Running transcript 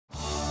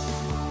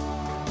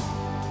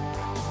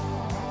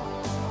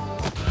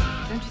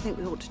think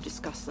we ought to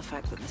discuss the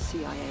fact that the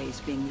CIA is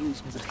being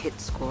used as a hit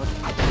squad.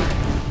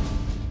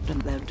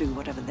 And they'll do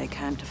whatever they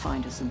can to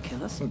find us and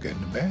kill us. We're getting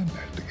the band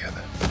back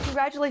together.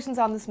 Congratulations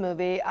on this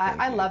movie.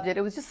 I loved it.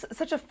 It was just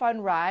such a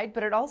fun ride,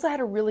 but it also had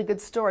a really good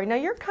story. Now,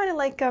 you're kind of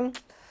like a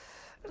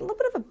little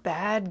bit of a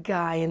bad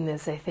guy in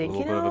this, I think. A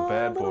little bit of a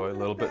bad boy, a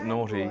little bit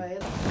naughty.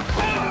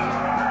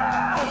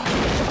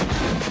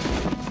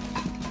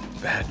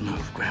 Bad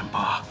move,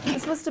 Grandpa.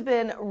 This must have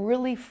been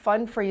really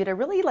fun for you to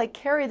really like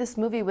carry this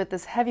movie with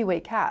this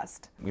heavyweight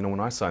cast. You know, when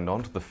I signed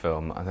on to the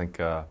film, I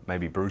think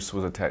maybe Bruce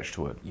was attached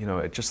to it. You know,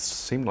 it just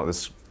seemed like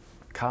this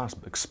cast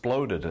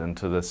exploded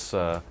into this,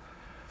 I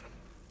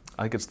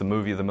think it's the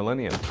movie of the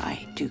millennium.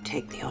 I do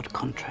take the odd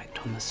contract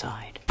on the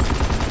side.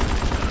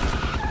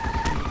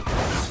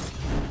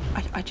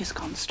 I just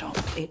can't stop.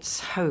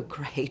 It's so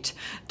great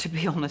to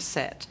be on a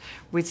set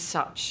with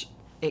such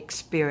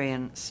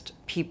experienced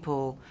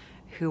people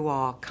who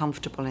are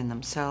comfortable in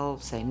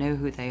themselves. They know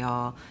who they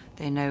are.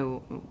 They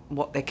know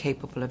what they're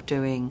capable of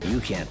doing.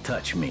 You can't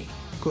touch me.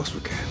 Of course we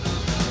can.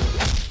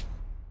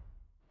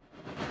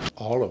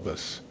 All of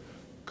us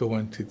go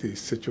into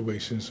these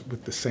situations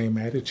with the same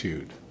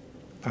attitude.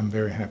 I'm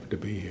very happy to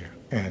be here,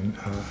 and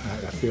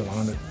I feel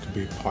honored to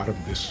be part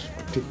of this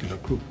particular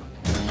group.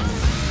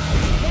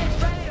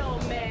 It's right,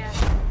 old man.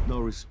 No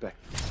respect.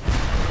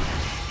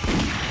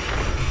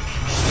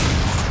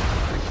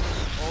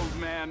 Old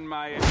man,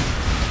 my